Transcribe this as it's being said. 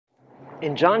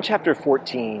In John chapter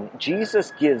 14,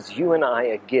 Jesus gives you and I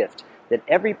a gift that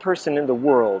every person in the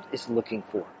world is looking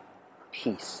for: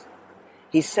 peace.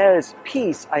 He says,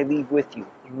 "Peace I leave with you.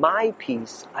 My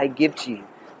peace I give to you,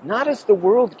 not as the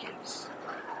world gives."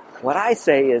 What I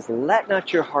say is, let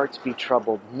not your hearts be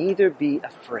troubled, neither be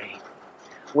afraid.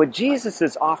 What Jesus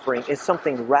is offering is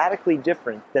something radically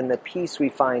different than the peace we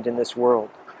find in this world.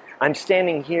 I'm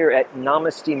standing here at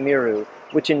Namaste Miru,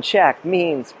 which in Czech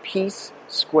means peace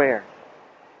square.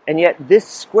 And yet this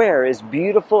square, as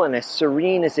beautiful and as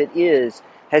serene as it is,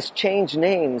 has changed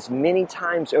names many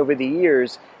times over the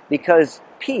years because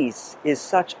peace is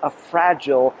such a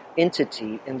fragile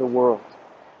entity in the world.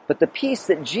 But the peace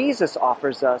that Jesus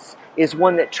offers us is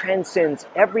one that transcends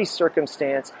every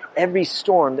circumstance, every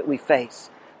storm that we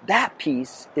face. That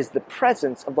peace is the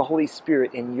presence of the Holy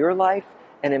Spirit in your life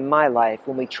and in my life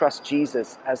when we trust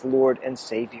Jesus as Lord and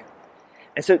Savior.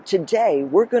 And so today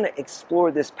we're going to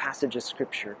explore this passage of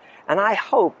Scripture. And I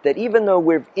hope that even though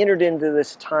we've entered into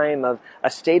this time of a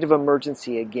state of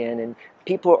emergency again and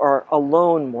people are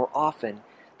alone more often,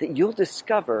 that you'll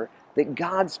discover that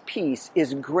God's peace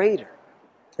is greater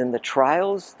than the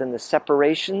trials, than the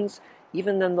separations,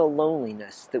 even than the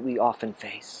loneliness that we often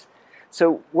face.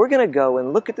 So we're going to go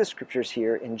and look at the Scriptures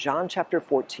here in John chapter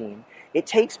 14. It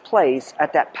takes place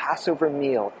at that Passover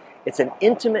meal. It's an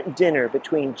intimate dinner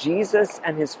between Jesus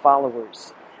and his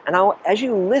followers. And as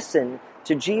you listen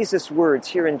to Jesus' words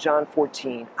here in John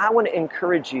 14, I want to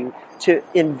encourage you to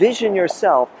envision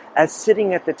yourself as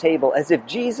sitting at the table, as if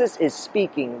Jesus is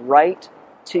speaking right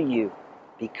to you,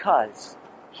 because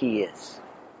he is.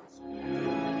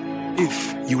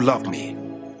 If you love me,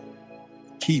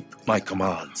 keep my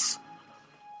commands.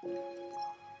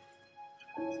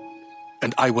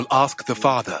 And I will ask the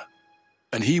Father,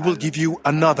 and he will give you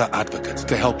another advocate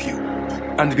to help you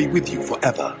and be with you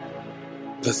forever,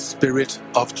 the Spirit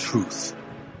of truth.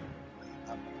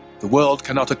 The world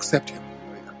cannot accept him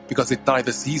because it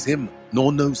neither sees him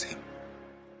nor knows him.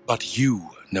 But you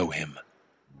know him,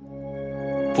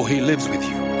 for he lives with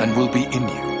you and will be in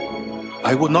you.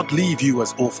 I will not leave you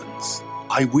as orphans.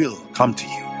 I will come to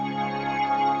you.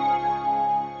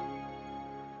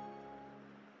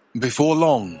 Before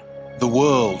long, the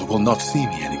world will not see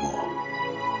me anymore.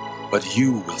 But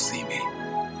you will see me.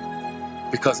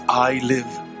 Because I live,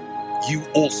 you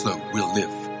also will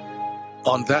live.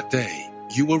 On that day,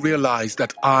 you will realize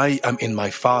that I am in my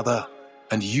Father,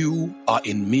 and you are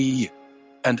in me,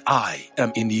 and I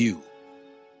am in you.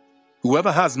 Whoever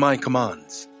has my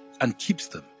commands and keeps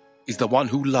them is the one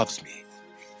who loves me.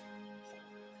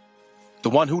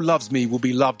 The one who loves me will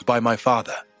be loved by my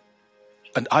Father,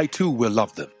 and I too will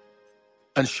love them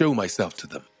and show myself to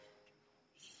them.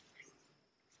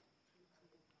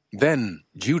 Then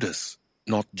Judas,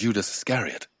 not Judas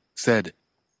Iscariot, said,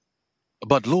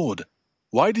 "But Lord,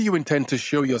 why do you intend to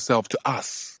show yourself to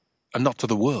us and not to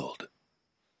the world?"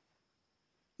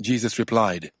 Jesus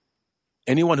replied,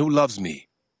 "Anyone who loves me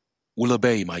will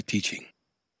obey my teaching.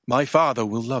 My Father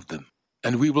will love them,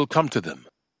 and we will come to them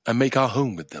and make our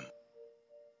home with them.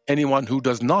 Anyone who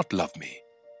does not love me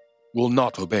will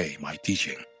not obey my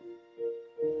teaching."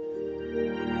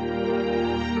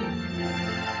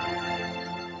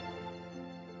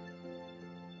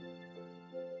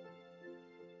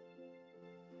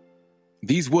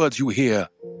 These words you hear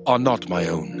are not my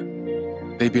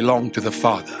own. They belong to the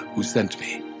Father who sent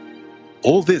me.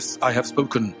 All this I have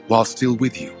spoken while still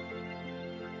with you.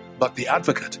 But the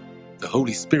Advocate, the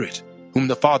Holy Spirit, whom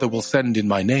the Father will send in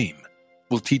my name,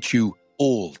 will teach you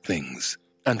all things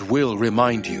and will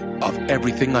remind you of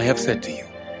everything I have said to you.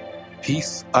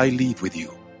 Peace I leave with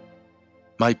you.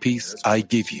 My peace I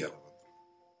give you.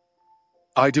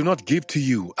 I do not give to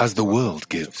you as the world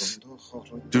gives.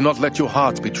 Do not let your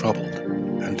hearts be troubled,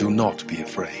 and do not be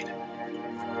afraid.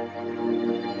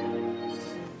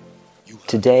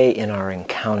 Today in our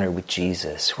encounter with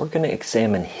Jesus, we're going to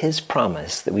examine his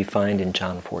promise that we find in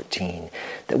John 14,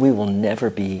 that we will never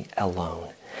be alone.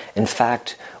 In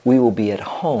fact, we will be at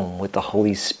home with the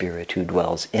Holy Spirit who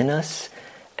dwells in us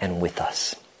and with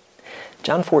us.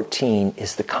 John 14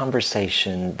 is the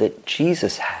conversation that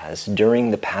Jesus has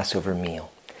during the Passover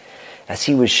meal. As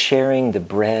he was sharing the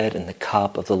bread and the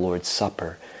cup of the Lord's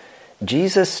Supper,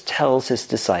 Jesus tells his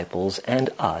disciples and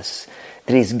us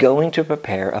that he's going to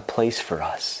prepare a place for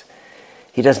us.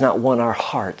 He does not want our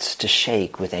hearts to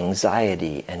shake with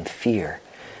anxiety and fear,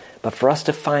 but for us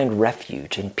to find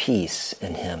refuge and peace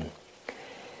in him.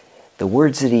 The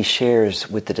words that he shares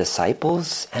with the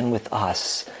disciples and with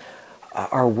us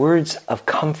are words of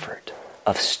comfort,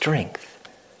 of strength.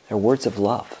 They're words of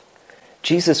love.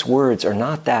 Jesus' words are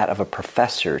not that of a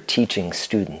professor teaching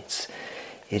students.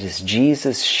 It is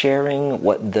Jesus sharing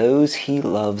what those he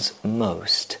loves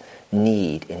most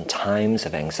need in times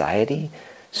of anxiety,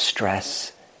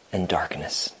 stress, and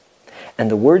darkness. And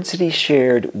the words that he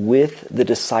shared with the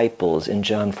disciples in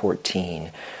John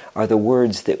 14 are the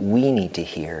words that we need to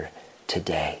hear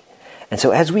today. And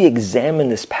so as we examine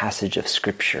this passage of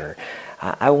Scripture,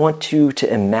 I want you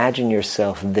to imagine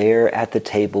yourself there at the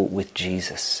table with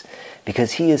Jesus,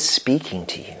 because he is speaking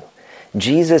to you.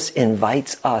 Jesus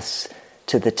invites us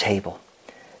to the table.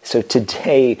 So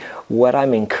today, what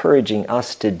I'm encouraging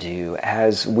us to do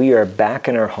as we are back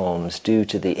in our homes due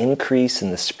to the increase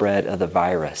in the spread of the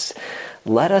virus,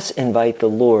 let us invite the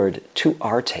Lord to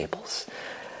our tables,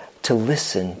 to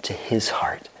listen to his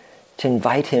heart, to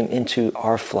invite him into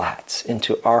our flats,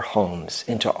 into our homes,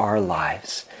 into our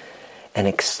lives, and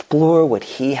explore what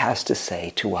he has to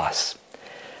say to us.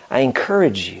 I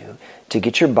encourage you to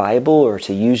get your Bible or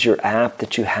to use your app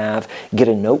that you have, get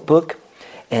a notebook,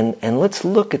 and let's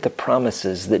look at the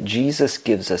promises that Jesus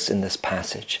gives us in this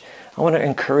passage. I want to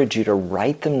encourage you to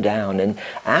write them down and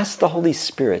ask the Holy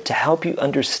Spirit to help you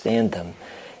understand them,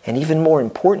 and even more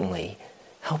importantly,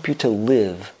 help you to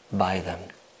live by them.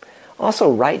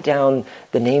 Also, write down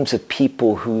the names of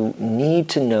people who need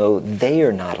to know they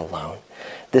are not alone.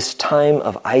 This time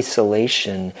of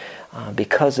isolation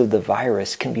because of the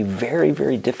virus can be very,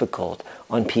 very difficult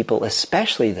on people,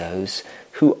 especially those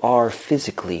who are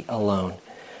physically alone.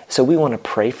 So we want to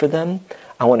pray for them.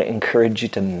 I want to encourage you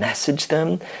to message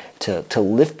them, to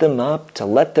lift them up, to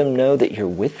let them know that you're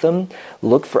with them.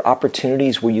 Look for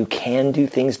opportunities where you can do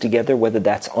things together, whether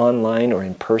that's online or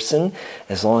in person,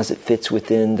 as long as it fits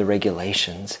within the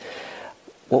regulations.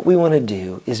 What we want to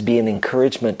do is be an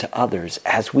encouragement to others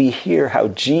as we hear how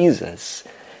Jesus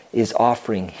is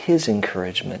offering his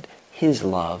encouragement, his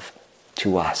love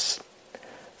to us.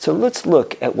 So let's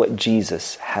look at what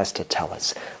Jesus has to tell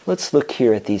us. Let's look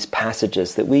here at these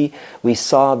passages that we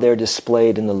saw there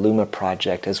displayed in the Luma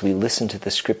Project as we listen to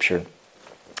the Scripture.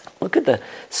 Look at the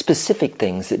specific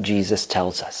things that Jesus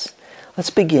tells us. Let's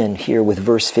begin here with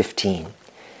verse 15.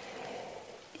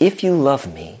 If you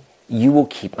love me, you will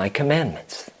keep my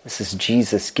commandments. This is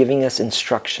Jesus giving us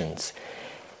instructions.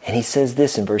 And he says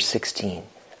this in verse 16.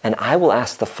 And I will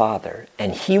ask the Father,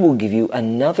 and he will give you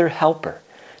another helper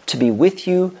to be with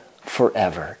you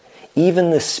forever,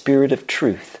 even the Spirit of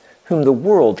truth, whom the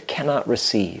world cannot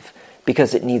receive,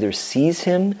 because it neither sees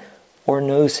him or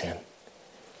knows him.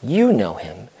 You know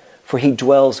him, for he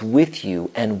dwells with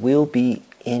you and will be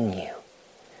in you.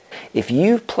 If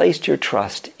you've placed your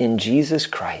trust in Jesus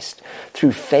Christ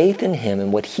through faith in him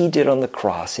and what he did on the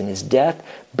cross, in his death,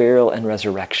 burial, and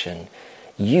resurrection,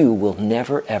 you will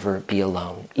never, ever be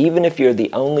alone. Even if you're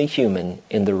the only human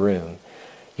in the room,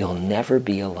 you'll never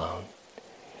be alone.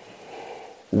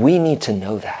 We need to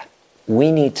know that.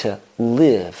 We need to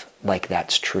live like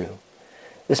that's true.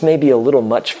 This may be a little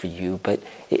much for you, but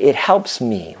it helps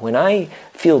me. When I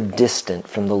feel distant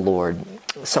from the Lord,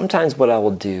 sometimes what I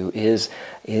will do is,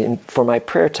 for my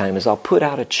prayer time, is I'll put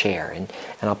out a chair and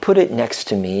I'll put it next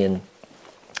to me, and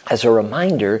as a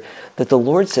reminder that the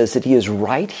Lord says that he is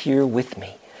right here with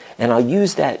me. And I'll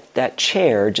use that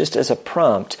chair just as a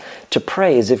prompt to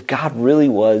pray as if God really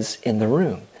was in the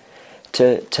room,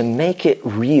 to make it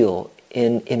real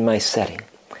in my setting.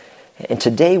 And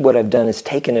today what I've done is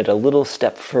taken it a little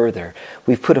step further.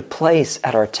 We've put a place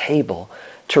at our table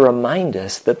to remind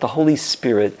us that the Holy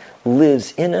Spirit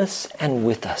lives in us and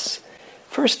with us.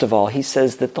 First of all, he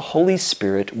says that the Holy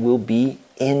Spirit will be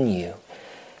in you.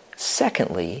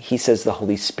 Secondly, he says the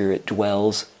Holy Spirit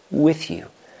dwells with you.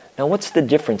 Now, what's the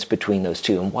difference between those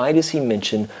two, and why does he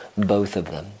mention both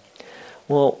of them?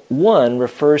 Well, one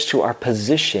refers to our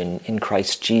position in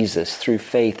Christ Jesus through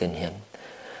faith in him.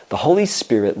 The Holy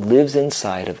Spirit lives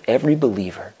inside of every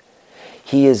believer.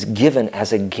 He is given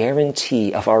as a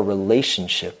guarantee of our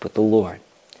relationship with the Lord.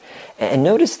 And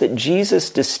notice that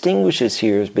Jesus distinguishes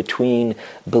here between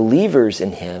believers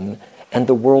in him and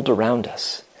the world around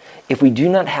us. If we do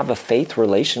not have a faith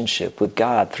relationship with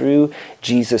God through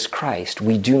Jesus Christ,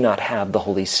 we do not have the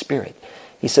Holy Spirit.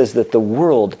 He says that the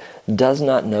world does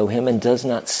not know him and does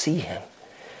not see him.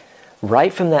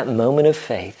 Right from that moment of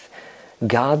faith,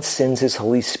 God sends his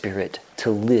Holy Spirit to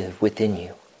live within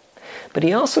you. But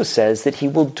he also says that he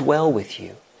will dwell with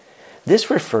you. This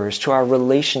refers to our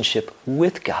relationship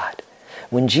with God.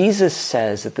 When Jesus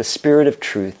says that the Spirit of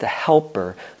truth, the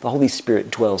Helper, the Holy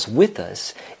Spirit dwells with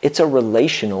us, it's a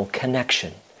relational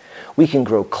connection. We can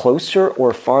grow closer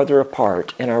or farther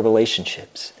apart in our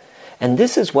relationships. And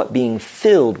this is what being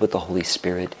filled with the Holy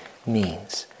Spirit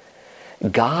means.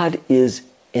 God is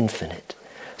infinite.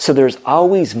 So there's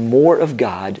always more of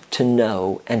God to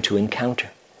know and to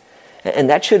encounter. And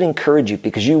that should encourage you,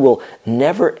 because you will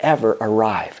never, ever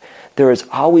arrive. There is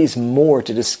always more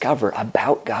to discover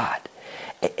about God.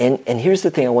 And here's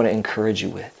the thing I want to encourage you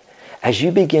with. As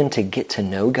you begin to get to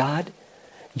know God,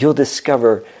 you'll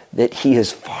discover that He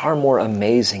is far more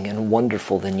amazing and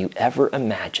wonderful than you ever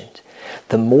imagined.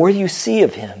 The more you see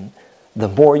of Him, the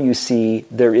more you see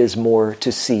there is more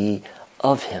to see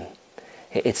of Him.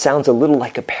 It sounds a little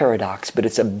like a paradox, but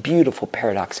it's a beautiful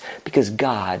paradox, because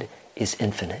God is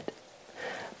infinite.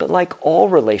 But like all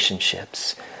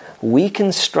relationships, we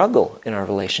can struggle in our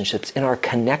relationships, in our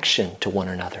connection to one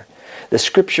another. The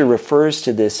Scripture refers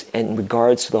to this in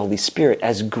regards to the Holy Spirit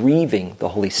as grieving the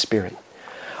Holy Spirit.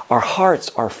 Our hearts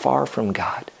are far from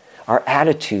God. Our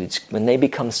attitudes, when they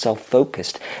become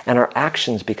self-focused and our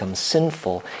actions become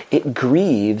sinful, it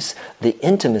grieves the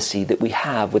intimacy that we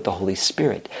have with the Holy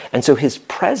Spirit. And so His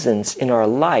presence in our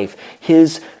life,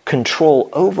 His control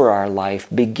over our life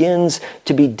begins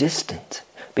to be distant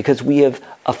because we have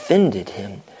offended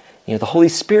Him. You know, the Holy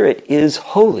Spirit is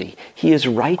holy. He is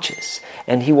righteous.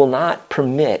 And He will not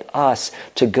permit us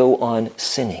to go on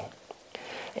sinning.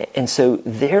 And so,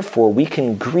 therefore, we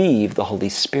can grieve the Holy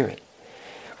Spirit.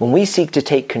 When we seek to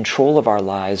take control of our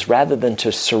lives rather than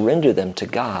to surrender them to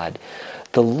God,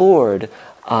 the Lord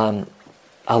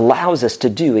allows us to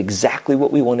do exactly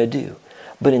what we want to do.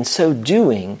 But in so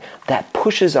doing, that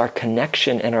pushes our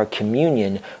connection and our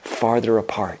communion farther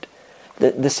apart.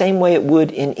 The same way it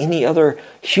would in any other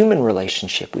human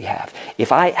relationship we have.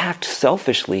 If I act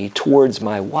selfishly towards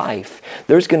my wife,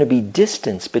 there's going to be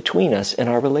distance between us in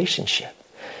our relationship.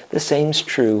 The same's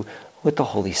true with the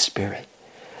Holy Spirit.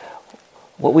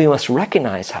 What we must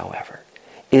recognize, however,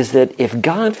 is that if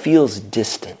God feels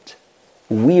distant,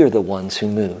 we are the ones who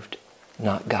moved,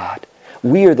 not God.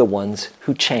 We are the ones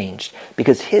who changed,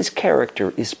 because His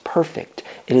character is perfect.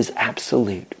 It is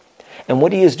absolute. And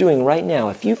what He is doing right now,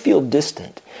 if you feel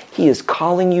distant, He is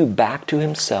calling you back to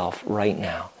Himself right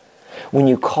now. When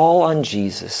you call on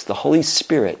Jesus, the Holy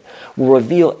Spirit will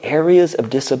reveal areas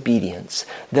of disobedience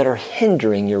that are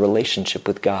hindering your relationship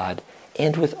with God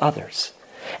and with others.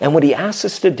 And what He asks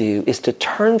us to do is to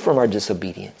turn from our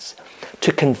disobedience,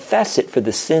 to confess it for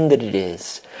the sin that it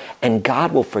is, and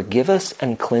God will forgive us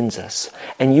and cleanse us,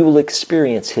 and you will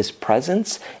experience His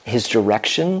presence, His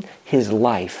direction, His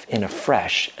life in a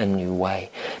fresh and new way.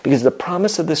 Because the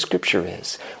promise of the Scripture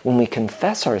is, when we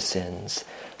confess our sins,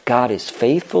 God is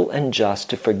faithful and just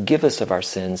to forgive us of our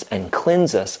sins and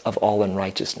cleanse us of all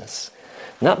unrighteousness.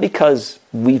 Not because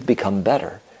we've become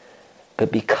better,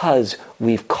 but because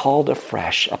we've called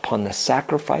afresh upon the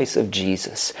sacrifice of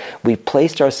Jesus. We've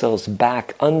placed ourselves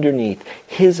back underneath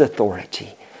His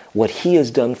authority, what He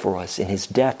has done for us in His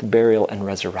death, burial, and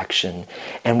resurrection,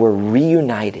 and we're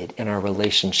reunited in our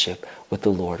relationship with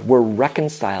the Lord. We're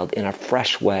reconciled in a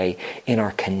fresh way in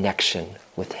our connection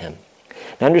with Him.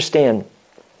 Now understand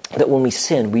that when we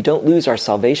sin, we don't lose our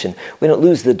salvation. We don't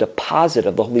lose the deposit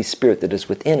of the Holy Spirit that is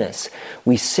within us.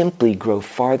 We simply grow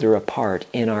farther apart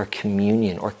in our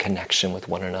communion or connection with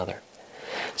one another.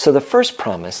 So the first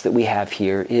promise that we have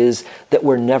here is that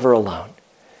we're never alone.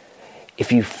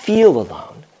 If you feel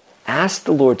alone, ask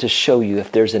the Lord to show you if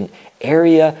there's an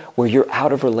area where you're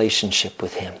out of relationship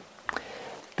with Him.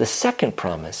 The second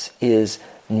promise is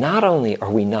not only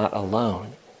are we not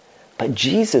alone, but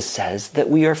Jesus says that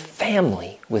we are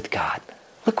family with God.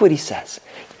 Look what He says.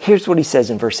 Here's what He says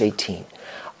in verse 18.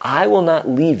 I will not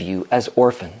leave you as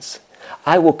orphans.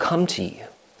 I will come to you.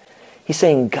 He's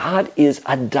saying God is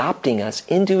adopting us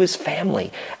into His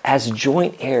family as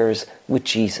joint heirs with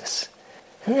Jesus.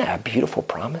 Isn't that a beautiful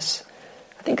promise?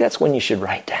 I think that's one you should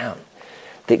write down.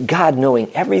 That God,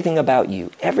 knowing everything about you,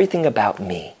 everything about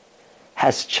me,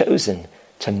 has chosen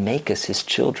to make us His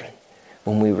children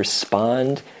when we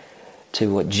respond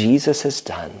to what Jesus has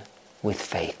done with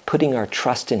faith, putting our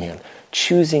trust in Him,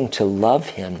 choosing to love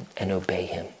Him and obey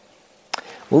Him.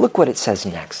 Well, look what it says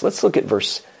next. Let's look at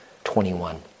verse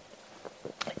 21.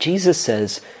 Jesus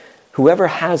says, whoever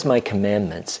has my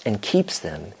commandments and keeps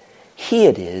them, he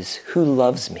it is who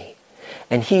loves me.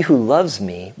 And he who loves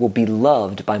me will be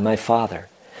loved by my Father.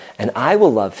 And I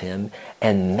will love him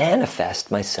and manifest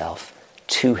myself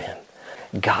to him.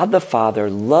 God the Father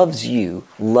loves you,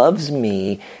 loves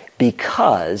me,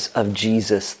 because of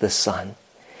Jesus the Son.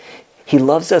 He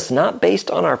loves us not based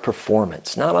on our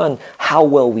performance, not on how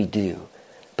well we do,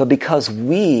 but because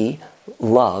we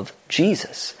love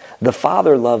Jesus. The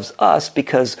Father loves us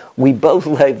because we both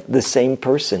love the same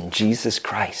person, Jesus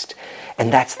Christ.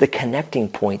 And that's the connecting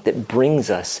point that brings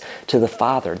us to the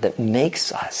Father, that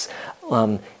makes us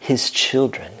His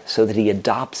children, so that He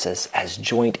adopts us as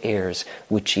joint heirs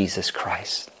with Jesus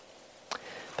Christ.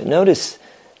 But notice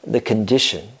the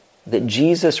condition that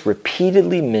Jesus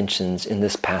repeatedly mentions in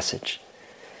this passage.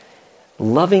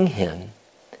 Loving him,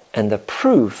 and the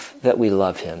proof that we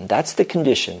love him, that's the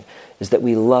condition, is that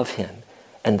we love him.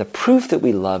 And the proof that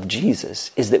we love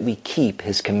Jesus is that we keep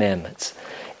his commandments,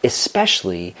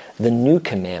 especially the new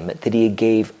commandment that he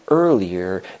gave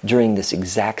earlier during this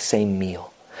exact same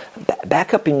meal.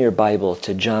 Back up in your Bible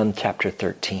to John chapter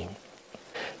 13.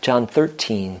 John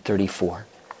 13:34.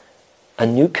 A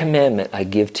new commandment I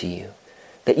give to you,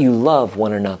 that you love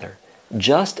one another,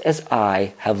 just as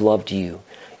I have loved you.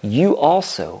 You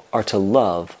also are to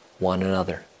love one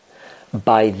another.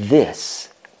 By this,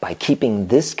 by keeping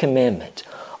this commandment,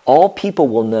 all people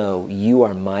will know you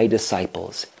are my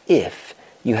disciples if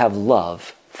you have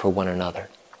love for one another.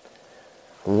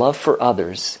 Love for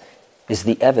others is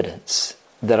the evidence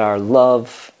that our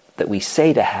love that we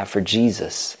say to have for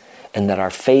Jesus and that our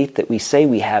faith that we say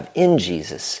we have in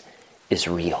Jesus is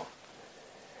real.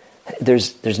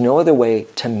 There's no other way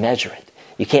to measure it.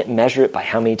 You can't measure it by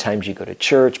how many times you go to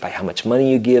church, by how much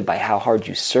money you give, by how hard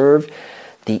you serve.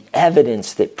 The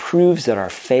evidence that proves that our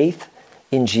faith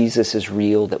in Jesus is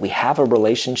real, that we have a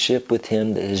relationship with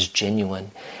him that is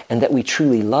genuine, and that we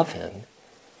truly love him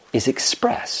is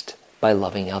expressed by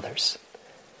loving others.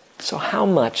 So how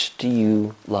much do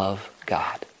you love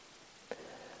God?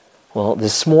 Well,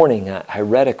 this morning I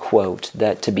read a quote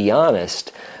that, to be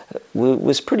honest,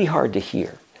 was pretty hard to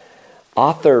hear.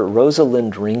 Author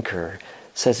Rosalind Rinker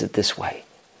says it this way: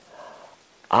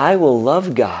 I will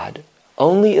love God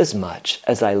only as much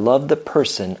as I love the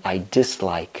person I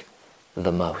dislike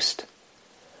the most.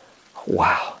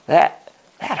 Wow, that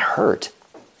hurt.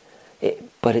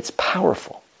 But it's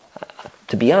powerful.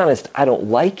 To be honest, I don't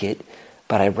like it,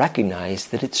 but I recognize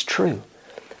that it's true.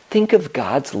 Think of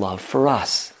God's love for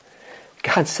us.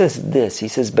 God says this, he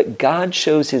says, but God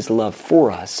shows his love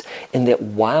for us in that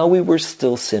while we were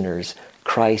still sinners,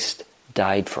 Christ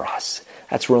died for us.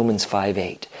 That's Romans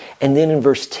 5:8. And then in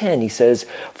verse 10 he says,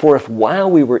 for if while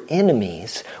we were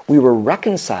enemies, we were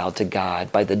reconciled to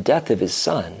God by the death of his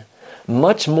Son,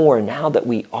 much more now that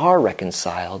we are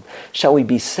reconciled, shall we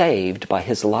be saved by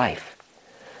his life.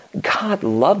 God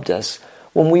loved us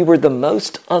when we were the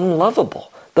most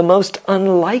unlovable, the most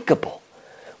unlikable.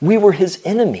 We were his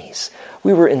enemies.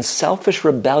 We were in selfish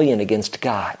rebellion against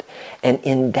God. And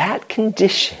in that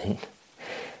condition,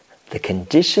 the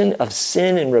condition of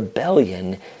sin and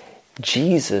rebellion,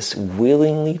 Jesus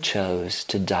willingly chose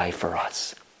to die for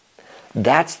us.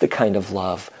 That's the kind of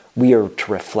love we are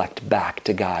to reflect back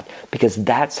to God, because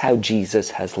that's how Jesus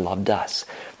has loved us.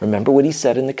 Remember what he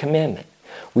said in the commandment.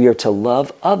 We are to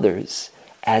love others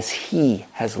as he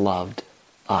has loved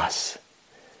us.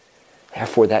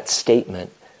 Therefore, that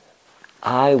statement,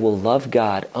 I will love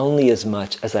God only as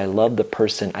much as I love the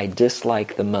person I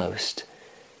dislike the most,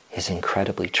 is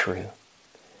incredibly true.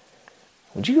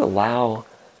 Would you allow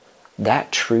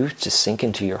that truth to sink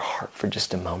into your heart for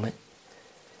just a moment?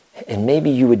 And maybe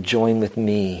you would join with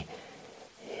me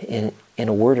in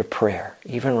a word of prayer,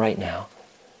 even right now.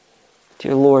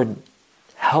 Dear Lord,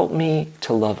 help me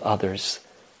to love others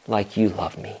like you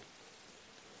love me.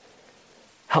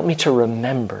 Help me to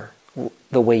remember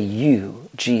the way you,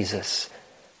 Jesus,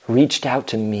 reached out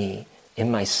to me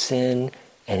in my sin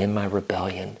and in my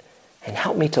rebellion. And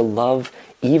help me to love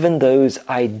even those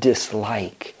I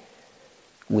dislike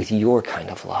with your kind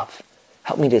of love.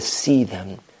 Help me to see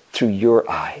them through your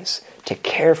eyes, to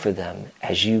care for them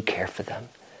as you care for them,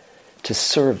 to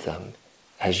serve them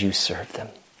as you serve them.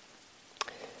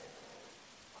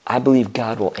 I believe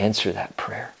God will answer that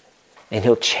prayer, and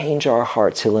he'll change our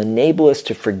hearts. He'll enable us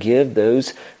to forgive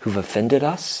those who've offended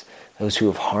us, those who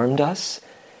have harmed us,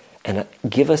 and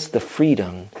give us the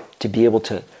freedom to be able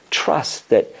to trust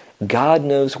that God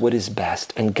knows what is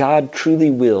best, and God truly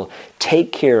will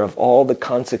take care of all the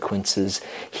consequences.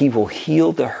 He will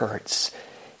heal the hurts.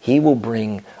 He will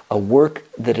bring a work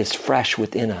that is fresh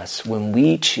within us when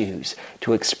we choose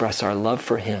to express our love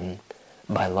for him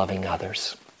by loving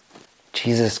others.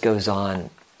 Jesus goes on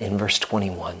in verse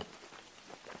 21,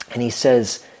 and he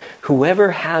says,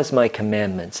 whoever has my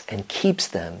commandments and keeps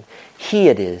them, he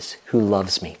it is who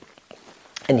loves me.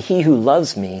 And he who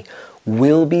loves me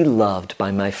will be loved by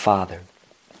my Father,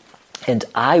 and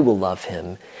I will love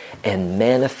him and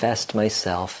manifest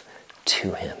myself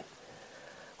to him.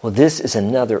 Well, this is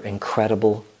another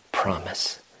incredible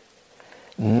promise.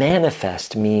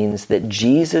 Manifest means that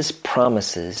Jesus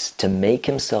promises to make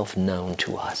himself known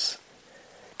to us.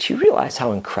 Do you realize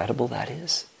how incredible that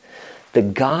is? The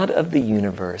God of the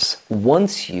universe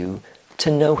wants you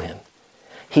to know him.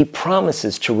 He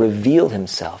promises to reveal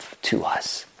himself to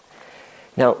us.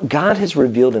 Now, God has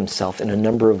revealed himself in a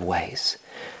number of ways.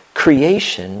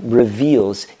 Creation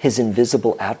reveals his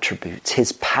invisible attributes,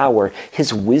 his power,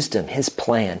 his wisdom, his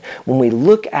plan. When we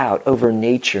look out over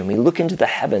nature and we look into the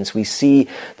heavens, we see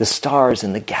the stars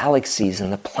and the galaxies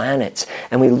and the planets.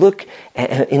 And we look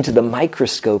into the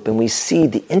microscope and we see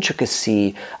the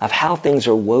intricacy of how things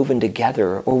are woven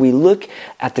together. Or we look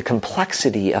at the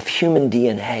complexity of human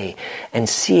DNA and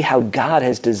see how God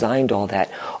has designed all that.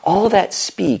 All that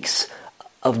speaks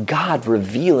of God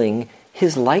revealing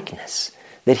his likeness.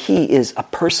 That he is a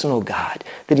personal God,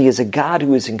 that he is a God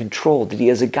who is in control, that he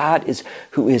is a God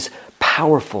who is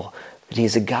powerful, that he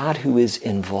is a God who is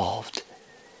involved.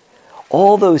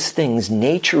 All those things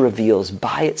nature reveals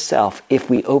by itself if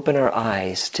we open our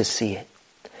eyes to see it.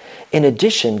 In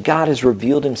addition, God has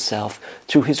revealed himself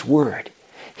through his word.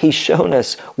 He's shown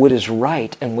us what is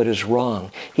right and what is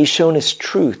wrong. He's shown us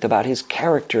truth about his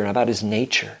character and about his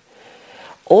nature.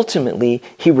 Ultimately,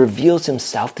 he reveals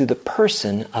himself through the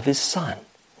person of his Son.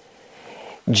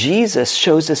 Jesus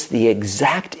shows us the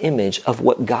exact image of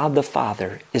what God the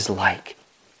Father is like.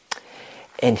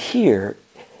 And here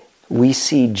we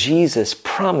see Jesus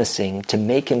promising to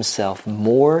make himself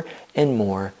more and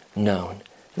more known.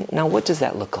 Now, what does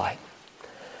that look like?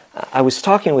 I was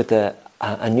talking with a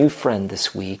new friend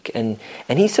this week, and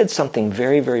he said something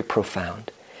very, very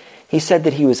profound. He said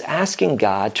that he was asking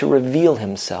God to reveal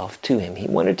himself to him. He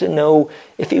wanted to know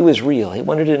if he was real. He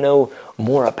wanted to know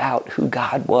more about who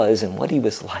God was and what he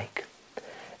was like.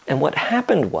 And what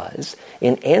happened was,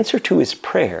 in answer to his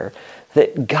prayer,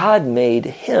 that God made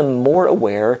him more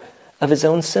aware of his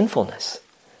own sinfulness.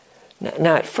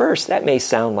 Now at first, that may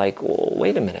sound like, well,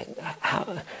 wait a minute.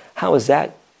 How is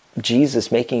that Jesus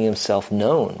making himself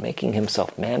known, making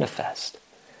himself manifest?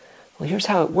 Well, here's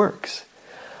how it works.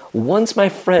 Once my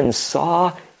friend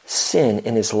saw sin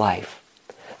in his life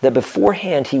that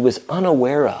beforehand he was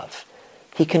unaware of,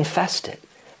 he confessed it,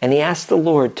 and he asked the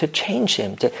Lord to change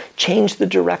him, to change the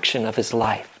direction of his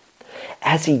life.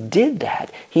 As he did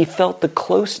that, he felt the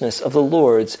closeness of the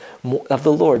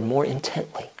Lord more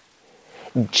intently.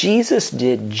 Jesus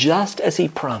did just as he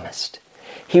promised.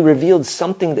 He revealed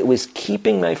something that was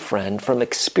keeping my friend from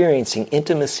experiencing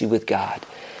intimacy with God.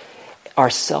 Our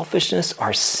selfishness,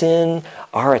 our sin,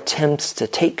 our attempts to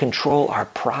take control, our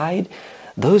pride,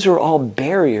 those are all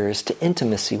barriers to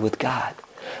intimacy with God.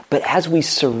 But as we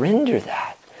surrender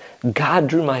that, God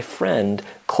drew my friend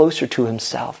closer to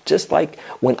himself. Just like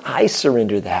when I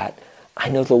surrender that, I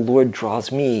know the Lord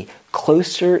draws me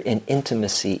closer in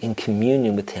intimacy, in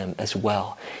communion with him as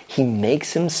well. He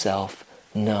makes himself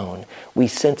known. We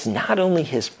sense not only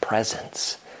his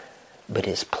presence, but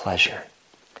his pleasure.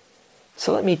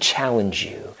 So let me challenge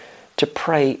you to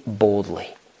pray boldly.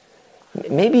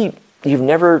 Maybe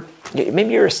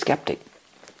you're a skeptic.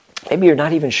 Maybe you're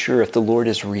not even sure if the Lord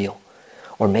is real.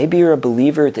 Or maybe you're a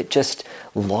believer that just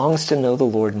longs to know the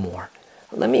Lord more.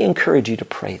 Let me encourage you to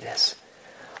pray this.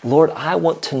 Lord, I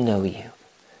want to know you.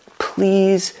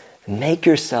 Please make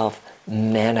yourself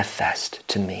manifest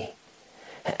to me.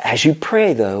 As you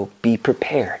pray, though, be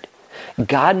prepared.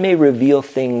 God may reveal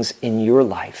things in your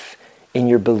life, in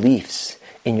your beliefs,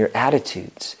 in your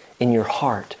attitudes, in your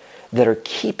heart that are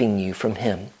keeping you from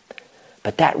him.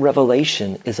 But that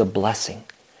revelation is a blessing.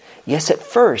 Yes, at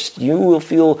first you will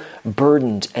feel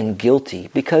burdened and guilty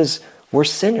because we're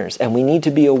sinners and we need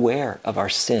to be aware of our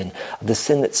sin, of the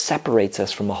sin that separates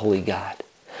us from a holy God.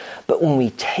 But when we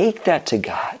take that to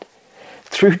God,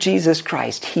 through Jesus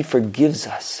Christ, he forgives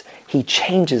us. He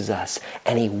changes us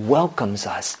and he welcomes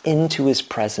us into his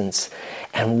presence.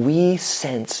 And we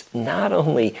sense not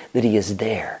only that he is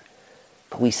there,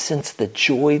 but we sense the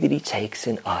joy that he takes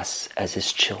in us as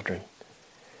his children.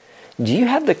 Do you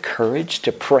have the courage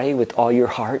to pray with all your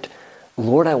heart,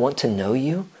 Lord, I want to know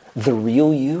you, the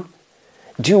real you?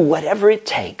 Do whatever it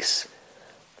takes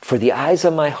for the eyes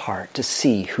of my heart to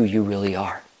see who you really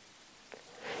are.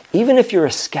 Even if you're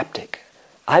a skeptic,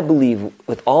 I believe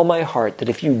with all my heart that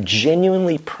if you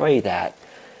genuinely pray that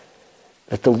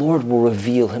the Lord will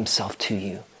reveal himself to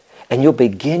you. And you'll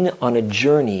begin on a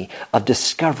journey of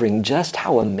discovering just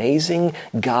how amazing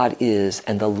God is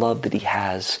and the love that he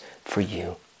has for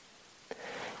you.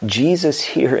 Jesus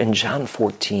here in John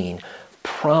 14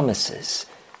 promises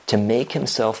to make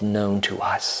himself known to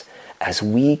us as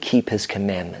we keep his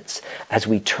commandments, as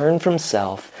we turn from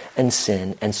self and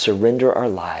sin and surrender our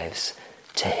lives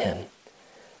to him.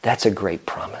 That's a great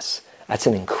promise. That's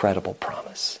an incredible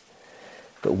promise.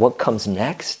 But what comes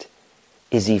next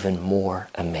is even more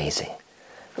amazing.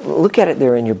 Look at it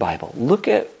there in your Bible. Look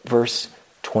at verse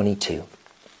 22.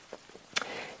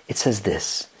 It says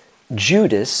this,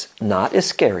 Judas, not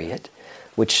Iscariot,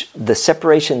 which the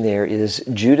separation there is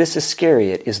Judas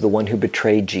Iscariot is the one who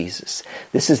betrayed Jesus.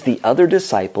 This is the other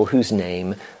disciple whose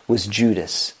name was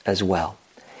Judas as well.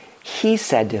 He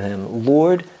said to him,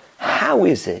 Lord, how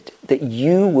is it that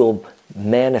you will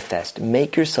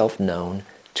make yourself known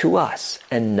to us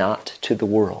and not to the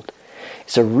world?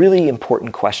 It's a really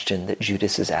important question that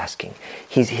Judas is asking.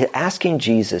 He's asking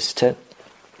Jesus to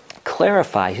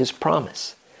clarify his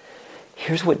promise.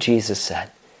 Here's what Jesus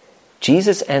said.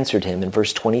 Jesus answered him in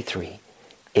verse 23,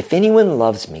 if anyone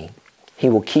loves me, he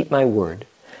will keep my word,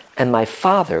 and my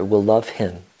Father will love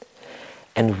him.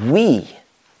 And we,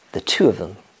 the two of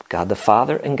them, God the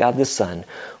Father and God the Son,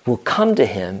 will come to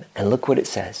him, and look what it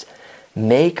says,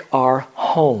 make our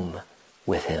home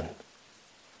with him.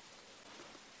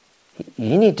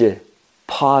 You need to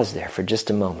pause there for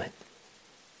just a moment.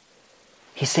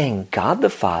 He's saying God the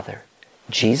Father,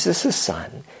 Jesus the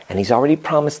Son, and he's already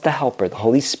promised the Helper, the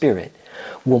Holy Spirit,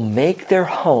 will make their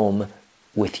home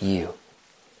with you.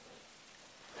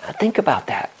 Now think about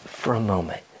that for a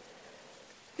moment.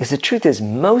 Because the truth is,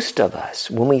 most of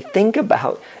us, when we think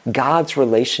about God's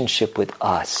relationship with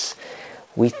us,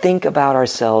 we think about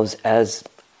ourselves as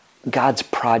God's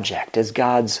project, as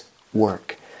God's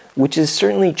work, which is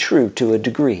certainly true to a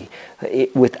degree.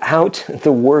 Without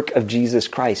the work of Jesus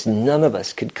Christ, none of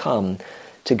us could come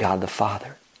to God the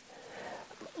Father.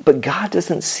 But God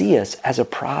doesn't see us as a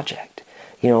project.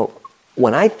 You know,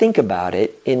 when I think about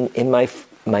it, in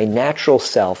my natural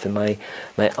self, in my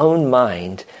own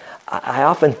mind, I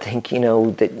often think,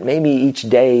 that maybe each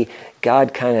day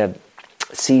God kind of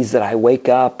sees that I wake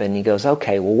up and he goes,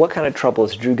 okay, well, what kind of trouble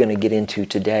is Drew going to get into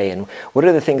today? And what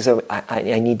are the things that I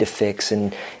need to fix?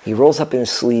 And he rolls up in his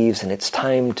sleeves and it's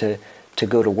time to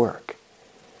go to work.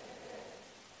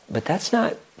 But that's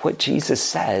not what Jesus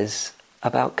says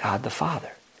about God the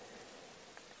Father.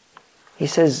 He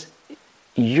says,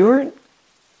 you're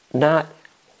not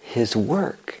his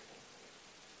work.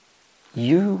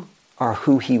 You are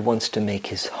who he wants to make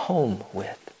his home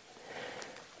with.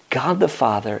 God the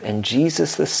Father and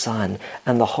Jesus the Son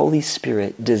and the Holy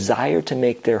Spirit desire to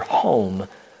make their home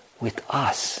with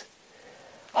us.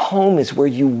 Home is where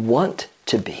you want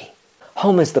to be.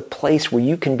 Home is the place where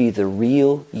you can be the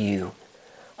real you.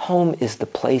 Home is the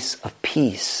place of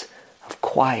peace, of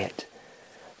quiet,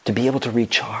 to be able to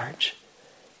recharge.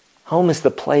 Home is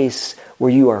the place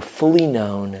where you are fully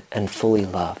known and fully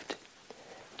loved.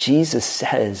 Jesus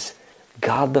says,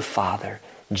 God the Father,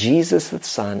 Jesus the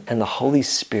Son, and the Holy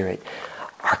Spirit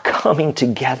are coming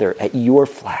together at your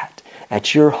flat,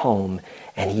 at your home,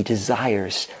 and he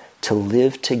desires to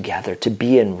live together, to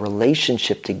be in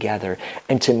relationship together,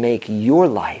 and to make your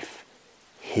life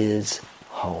his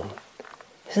home.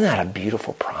 Isn't that a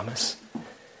beautiful promise?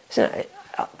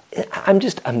 I'm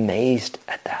just amazed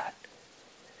at that.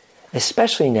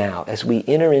 Especially now, as we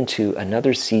enter into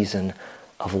another season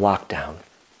of lockdown.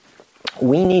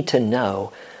 We need to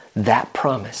know that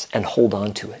promise and hold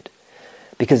on to it.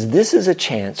 Because this is a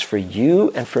chance for you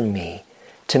and for me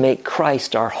to make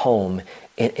Christ our home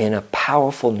in a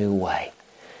powerful new way.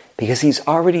 Because he's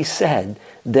already said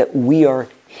that we are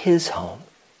his home.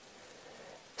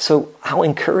 So I'll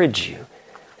encourage you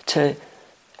to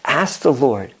ask the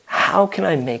Lord, how can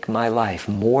I make my life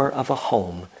more of a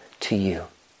home to you?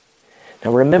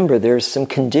 Now remember, there's some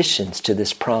conditions to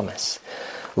this promise.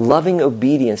 Loving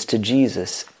obedience to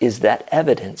Jesus is that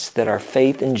evidence that our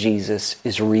faith in Jesus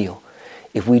is real.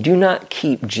 If we do not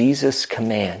keep Jesus'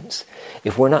 commands,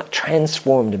 if we're not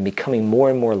transformed and becoming more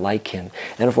and more like him,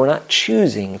 and if we're not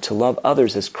choosing to love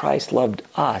others as Christ loved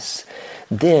us,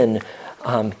 then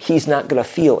he's not going to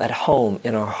feel at home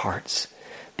in our hearts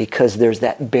because there's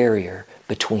that barrier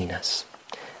between us.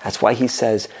 That's why he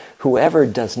says, whoever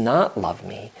does not love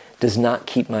me does not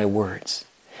keep my words.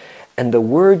 And the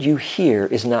word you hear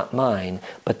is not mine,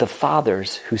 but the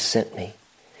Father's who sent me.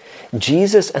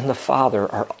 Jesus and the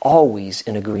Father are always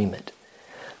in agreement.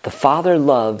 The Father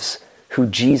loves who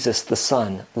Jesus the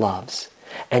Son loves.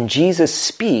 And Jesus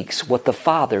speaks what the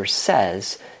Father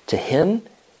says to him,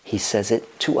 he says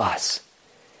it to us.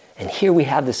 And here we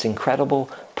have this incredible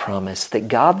promise that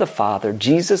God the Father,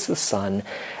 Jesus the Son,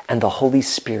 and the Holy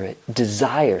Spirit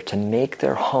desire to make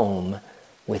their home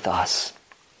with us.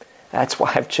 That's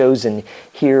why I've chosen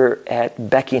here at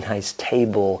Becky and I's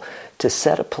table to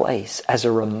set a place as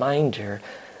a reminder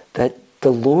that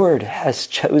the Lord has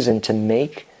chosen to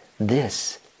make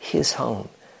this his home,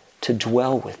 to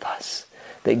dwell with us,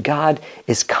 that God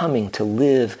is coming to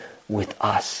live with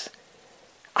us.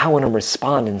 I want to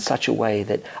respond in such a way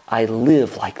that I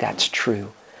live like that's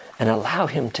true and allow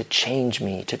him to change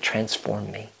me, to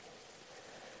transform me.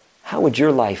 How would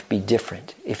your life be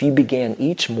different if you began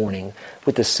each morning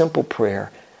with a simple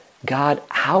prayer, God,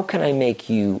 how can I make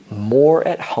you more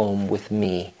at home with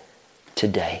me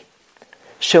today?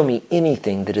 Show me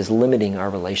anything that is limiting our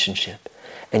relationship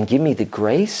and give me the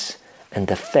grace and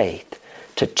the faith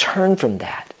to turn from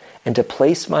that and to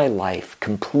place my life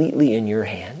completely in your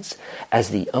hands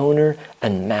as the owner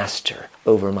and master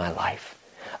over my life,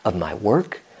 of my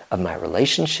work, of my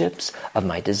relationships, of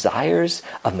my desires,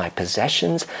 of my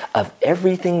possessions, of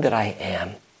everything that I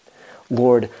am.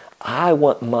 Lord, I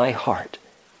want my heart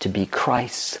to be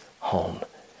Christ's home.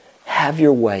 Have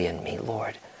your way in me,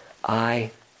 Lord.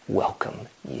 I welcome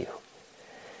you.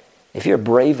 If you're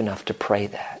brave enough to pray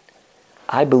that,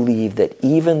 I believe that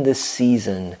even this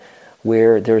season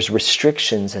where there's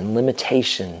restrictions and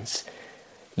limitations,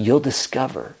 you'll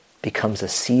discover becomes a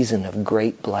season of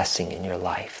great blessing in your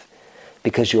life,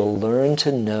 because you'll learn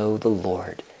to know the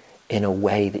Lord in a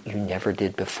way that you never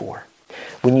did before.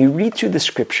 When you read through the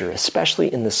scripture,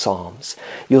 especially in the Psalms,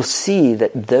 you'll see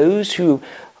that those who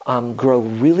grow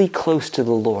really close to the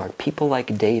Lord, people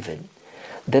like David,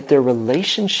 that their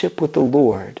relationship with the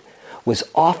Lord was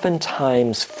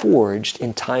oftentimes forged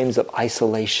in times of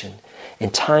isolation,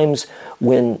 in times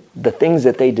when the things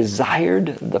that they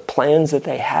desired, the plans that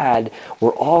they had,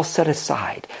 were all set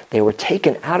aside. They were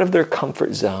taken out of their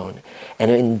comfort zone. And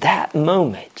in that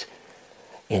moment,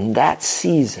 in that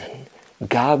season,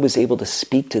 God was able to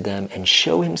speak to them and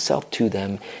show himself to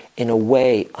them in a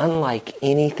way unlike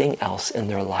anything else in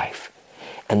their life.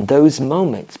 And those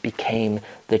moments became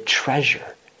the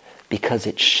treasure because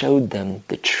it showed them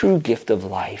the true gift of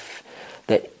life,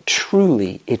 that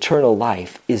truly eternal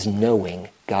life is knowing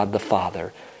God the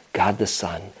Father, God the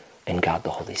Son, and God the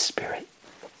Holy Spirit.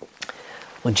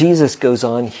 Well, Jesus goes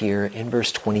on here in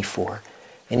verse 24,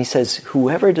 and he says,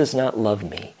 "Whoever does not love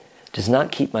me does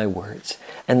not keep my words,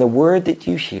 and the word that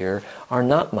you hear are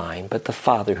not mine, but the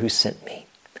Father who sent me."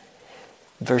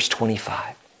 Verse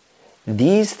 25,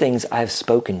 "These things I have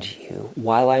spoken to you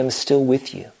while I am still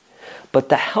with you. But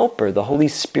the Helper, the Holy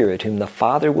Spirit, whom the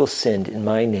Father will send in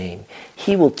my name,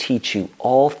 he will teach you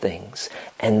all things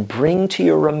and bring to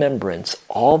your remembrance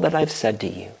all that I've said to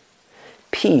you.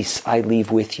 Peace I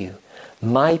leave with you.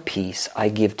 My peace I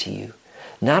give to you.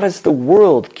 Not as the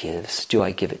world gives do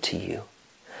I give it to you.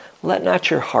 Let not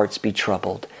your hearts be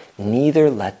troubled, neither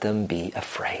let them be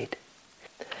afraid."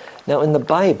 Now in the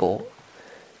Bible,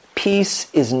 peace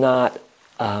is not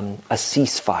a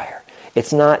ceasefire.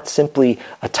 It's not simply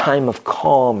a time of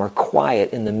calm or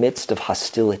quiet in the midst of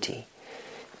hostility.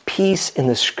 Peace in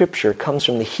the scripture comes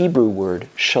from the Hebrew word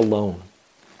shalom.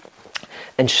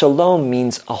 And shalom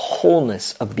means a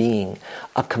wholeness of being,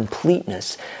 a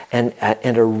completeness, and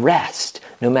a rest.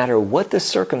 No matter what the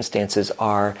circumstances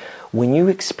are, when you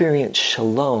experience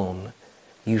shalom,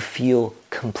 you feel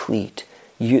complete.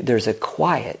 There's a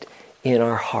quiet in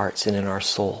our hearts and in our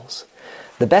souls.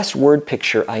 The best word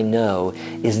picture I know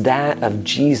is that of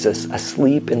Jesus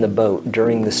asleep in the boat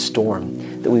during the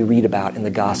storm that we read about in the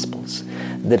Gospels.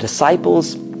 The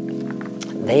disciples,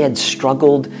 they had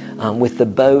struggled with the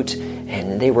boat,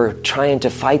 and they were trying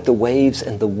to fight the waves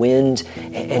and the wind,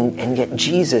 and yet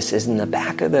Jesus is in the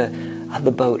back of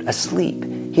the boat asleep.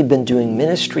 He'd been doing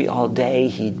ministry all day,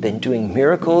 he'd been doing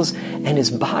miracles, and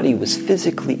his body was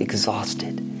physically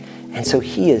exhausted. And so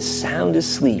he is sound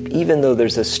asleep, even though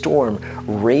there's a storm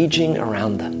raging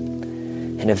around them.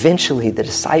 And eventually the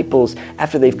disciples,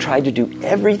 after they've tried to do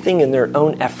everything in their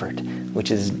own effort,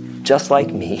 which is just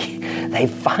like me, they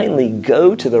finally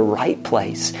go to the right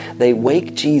place. They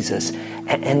wake Jesus.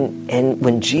 And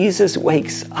when Jesus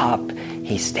wakes up,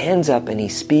 he stands up and he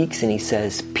speaks and he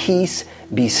says, "Peace,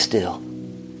 be still."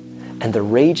 And the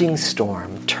raging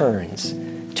storm turns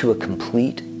to a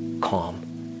complete calm.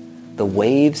 The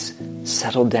waves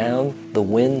settle down, the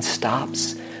wind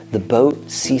stops, the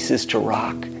boat ceases to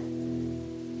rock.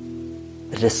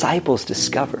 The disciples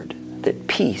discovered that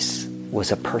peace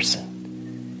was a person.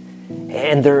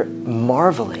 And they're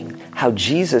marveling how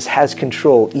Jesus has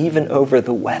control even over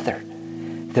the weather.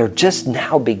 They're just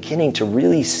now beginning to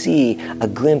really see a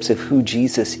glimpse of who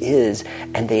Jesus is,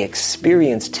 and they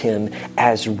experienced him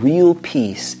as real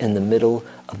peace in the middle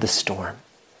of the storm.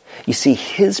 You see,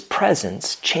 his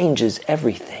presence changes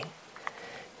everything.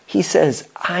 He says,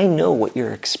 "I know what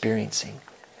you're experiencing,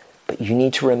 but you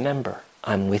need to remember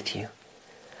I'm with you.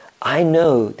 I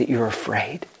know that you're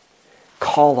afraid.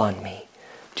 Call on me.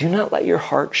 Do not let your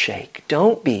heart shake.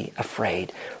 Don't be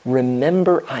afraid.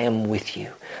 Remember I am with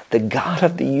you. The God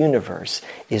of the universe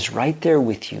is right there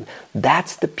with you."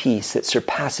 That's the peace that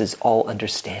surpasses all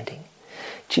understanding.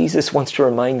 Jesus wants to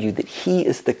remind you that he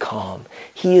is the calm.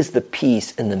 He is the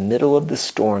peace in the middle of the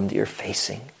storm that you're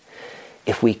facing.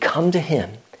 If we come to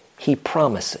him, he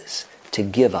promises to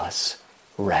give us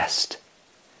rest.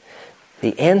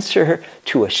 The answer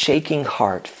to a shaking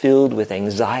heart filled with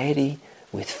anxiety,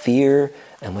 with fear,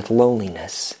 and with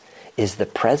loneliness is the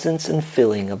presence and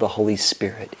filling of the Holy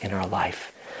Spirit in our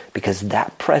life. Because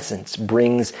that presence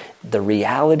brings the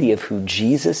reality of who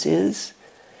Jesus is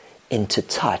into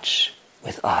touch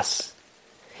with us.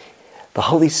 The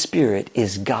Holy Spirit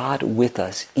is God with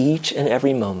us each and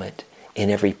every moment, in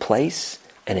every place,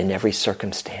 and in every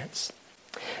circumstance.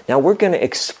 Now we're going to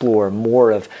explore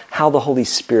more of how the Holy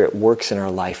Spirit works in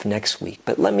our life next week.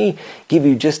 But let me give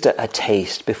you just a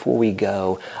taste before we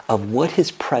go of what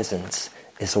his presence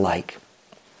is like.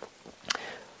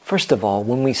 First of all,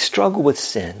 when we struggle with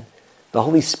sin, the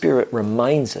Holy Spirit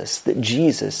reminds us that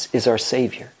Jesus is our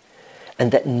Savior,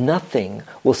 and that nothing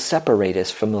will separate us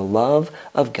from the love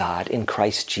of God in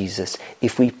Christ Jesus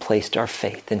if we placed our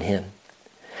faith in him.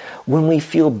 When we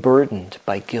feel burdened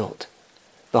by guilt,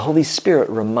 the Holy Spirit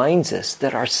reminds us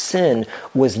that our sin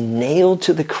was nailed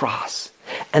to the cross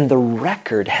and the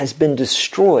record has been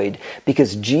destroyed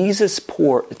because Jesus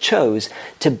chose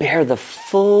to bear the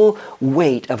full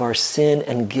weight of our sin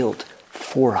and guilt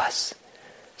for us.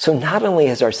 So not only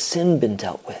has our sin been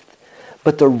dealt with,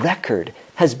 but the record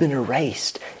has been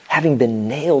erased, having been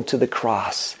nailed to the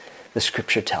cross, the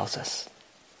Scripture tells us.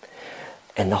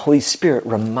 And the Holy Spirit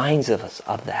reminds us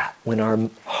of that when our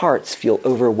hearts feel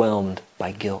overwhelmed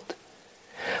by guilt.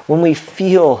 When we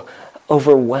feel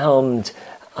overwhelmed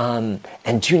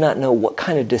and do not know what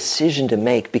kind of decision to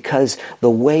make because the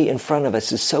way in front of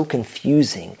us is so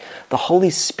confusing, the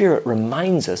Holy Spirit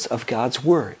reminds us of God's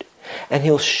Word. And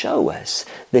he'll show us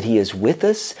that he is with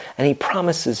us, and he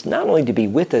promises not only to be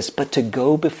with us, but to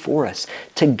go before us,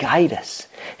 to guide us.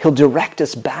 He'll direct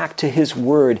us back to his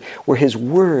Word, where his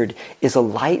Word is a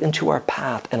light unto our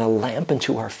path and a lamp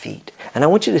unto our feet. And I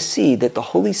want you to see that the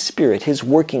Holy Spirit, his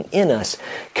working in us,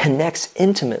 connects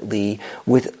intimately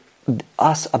with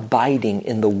us abiding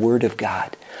in the Word of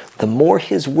God. The more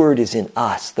his Word is in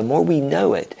us, the more we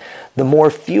know it, the more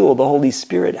fuel the Holy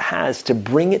Spirit has to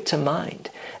bring it to mind.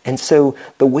 And so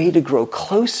the way to grow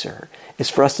closer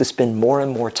is for us to spend more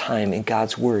and more time in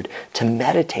God's Word, to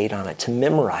meditate on it, to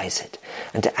memorize it,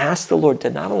 and to ask the Lord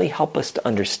to not only help us to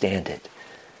understand it,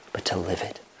 but to live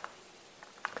it.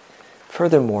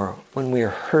 Furthermore, when we are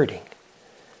hurting,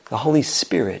 the Holy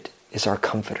Spirit is our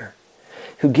comforter,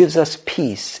 who gives us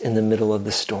peace in the middle of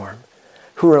the storm,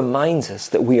 who reminds us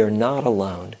that we are not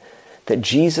alone, that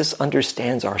Jesus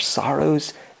understands our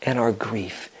sorrows and our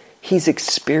grief. He's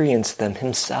experienced them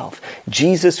himself.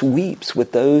 Jesus weeps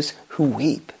with those who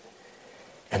weep.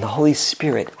 And the Holy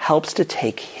Spirit helps to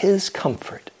take his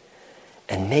comfort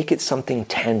and make it something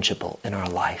tangible in our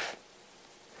life.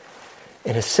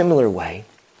 In a similar way,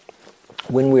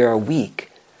 when we are weak,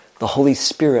 the Holy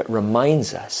Spirit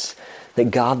reminds us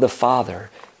that God the Father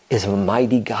is a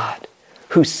mighty God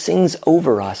who sings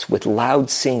over us with loud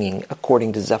singing,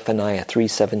 according to Zephaniah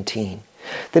 3:17.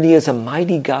 That he is a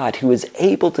mighty God who is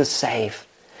able to save.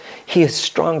 He is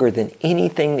stronger than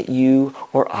anything that you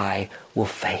or I will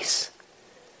face.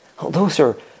 Well, those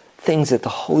are things that the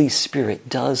Holy Spirit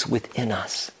does within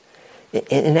us.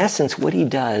 In essence, what he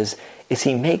does is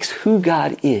he makes who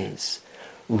God is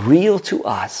real to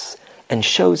us and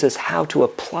shows us how to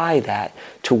apply that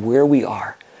to where we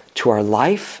are, to our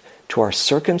life, to our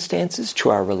circumstances,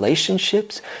 to our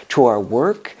relationships, to our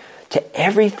work, to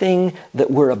everything that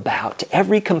we're about, to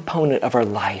every component of our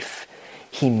life.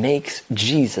 He makes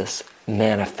Jesus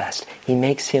manifest. He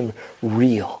makes him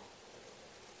real.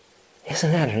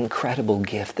 Isn't that an incredible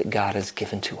gift that God has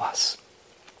given to us?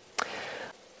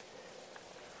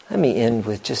 Let me end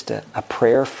with just a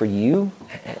prayer for you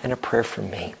and a prayer for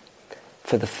me,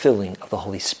 for the filling of the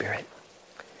Holy Spirit.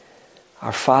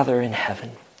 Our Father in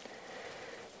heaven,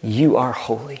 you are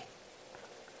holy.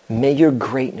 May your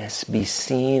greatness be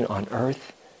seen on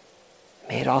earth.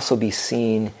 May it also be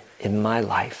seen in my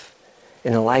life,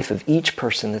 in the life of each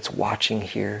person that's watching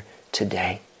here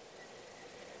today.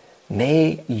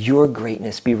 May your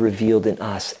greatness be revealed in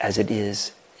us as it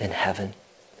is in heaven.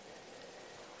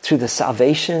 Through the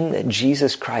salvation that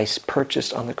Jesus Christ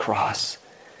purchased on the cross,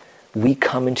 we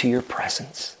come into your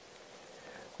presence.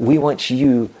 We want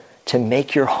you to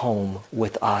make your home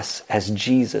with us as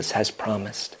Jesus has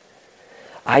promised.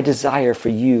 I desire for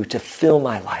you to fill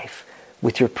my life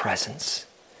with your presence.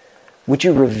 Would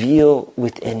you reveal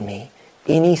within me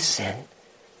any sin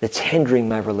that's hindering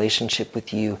my relationship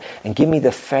with you, and give me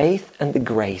the faith and the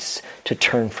grace to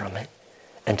turn from it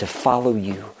and to follow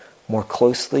you more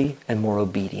closely and more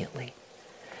obediently.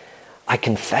 I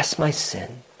confess my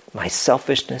sin, my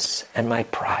selfishness, and my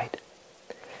pride.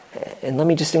 And let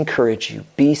me just encourage you,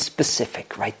 be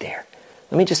specific right there.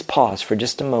 Let me just pause for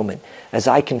just a moment as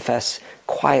I confess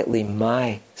quietly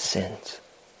my sins.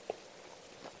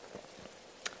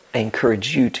 I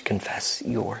encourage you to confess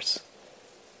yours.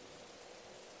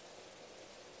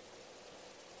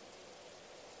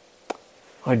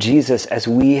 Lord Jesus, as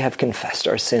we have confessed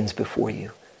our sins before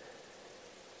you,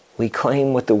 we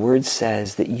claim what the word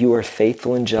says, that you are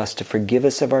faithful and just to forgive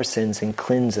us of our sins and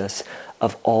cleanse us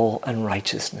of all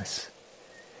unrighteousness.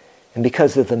 And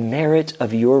because of the merit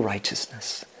of your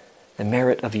righteousness, the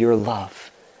merit of your love,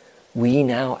 we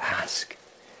now ask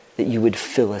that you would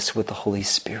fill us with the Holy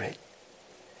Spirit.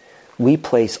 We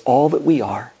place all that we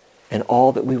are and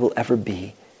all that we will ever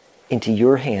be into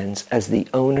your hands as the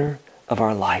owner of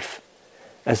our life,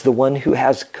 as the one who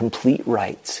has complete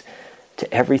rights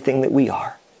to everything that we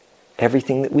are,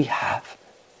 everything that we have.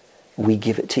 We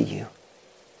give it to you.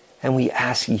 And we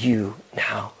ask you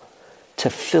now to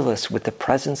fill us with the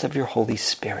presence of your Holy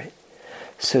Spirit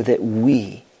so that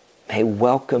we may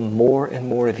welcome more and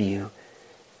more of you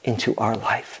into our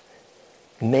life.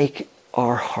 Make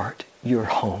our heart your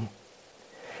home.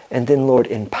 And then, Lord,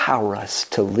 empower us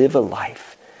to live a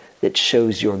life that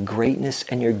shows your greatness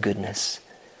and your goodness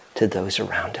to those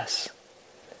around us.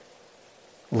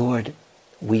 Lord,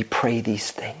 we pray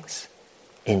these things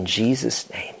in Jesus'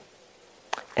 name,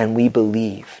 and we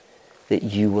believe that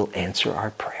you will answer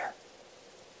our prayer.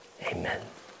 Amen.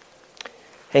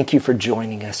 Thank you for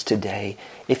joining us today.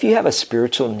 If you have a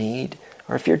spiritual need,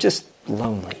 or if you're just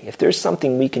lonely, if there's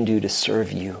something we can do to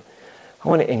serve you, I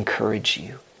want to encourage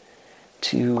you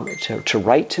to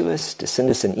write to us, to send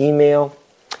us an email.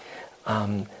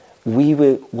 We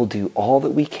will do all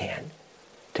that we can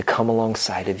to come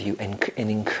alongside of you and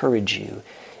encourage you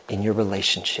in your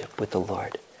relationship with the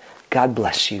Lord. God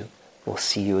bless you. We'll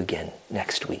see you again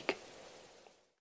next week.